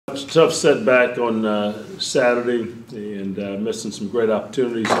It's a tough setback on Saturday and missing some great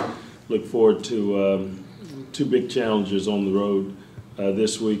opportunities. Look forward to two big challenges on the road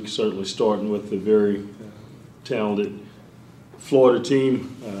this week, certainly starting with the very talented Florida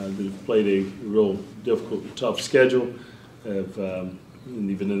team that have played a real difficult and tough schedule.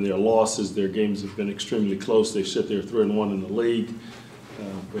 And even in their losses, their games have been extremely close. They sit there 3-1 in the league.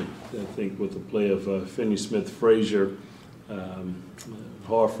 But I think with the play of Finney-Smith, Frazier,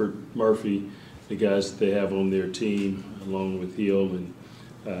 Harford, Murphy, the guys that they have on their team, along with Hill, and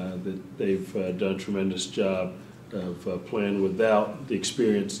that they've done a tremendous job of playing without the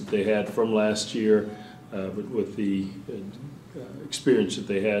experience that they had from last year, but with the experience that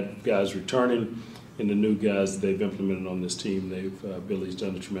they had, guys returning, and the new guys that they've implemented on this team. Billy's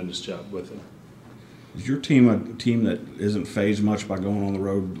done a tremendous job with them. Is your team a team that isn't fazed much by going on the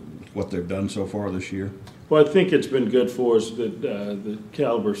road, what they've done so far this year? Well, I think it's been good for us that the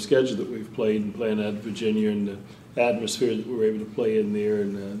caliber schedule that we've played and playing at Virginia and the atmosphere that we were able to play in there.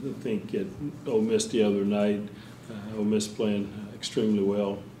 And I think at Ole Miss the other night, Ole Miss playing extremely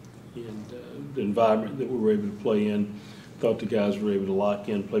well. And the environment that we were able to play in, thought the guys were able to lock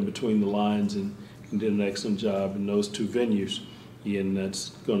in, play between the lines, and did an excellent job in those two venues. And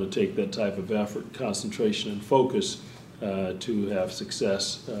that's going to take that type of effort, concentration, and focus to have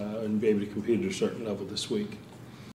success and be able to compete at a certain level this week.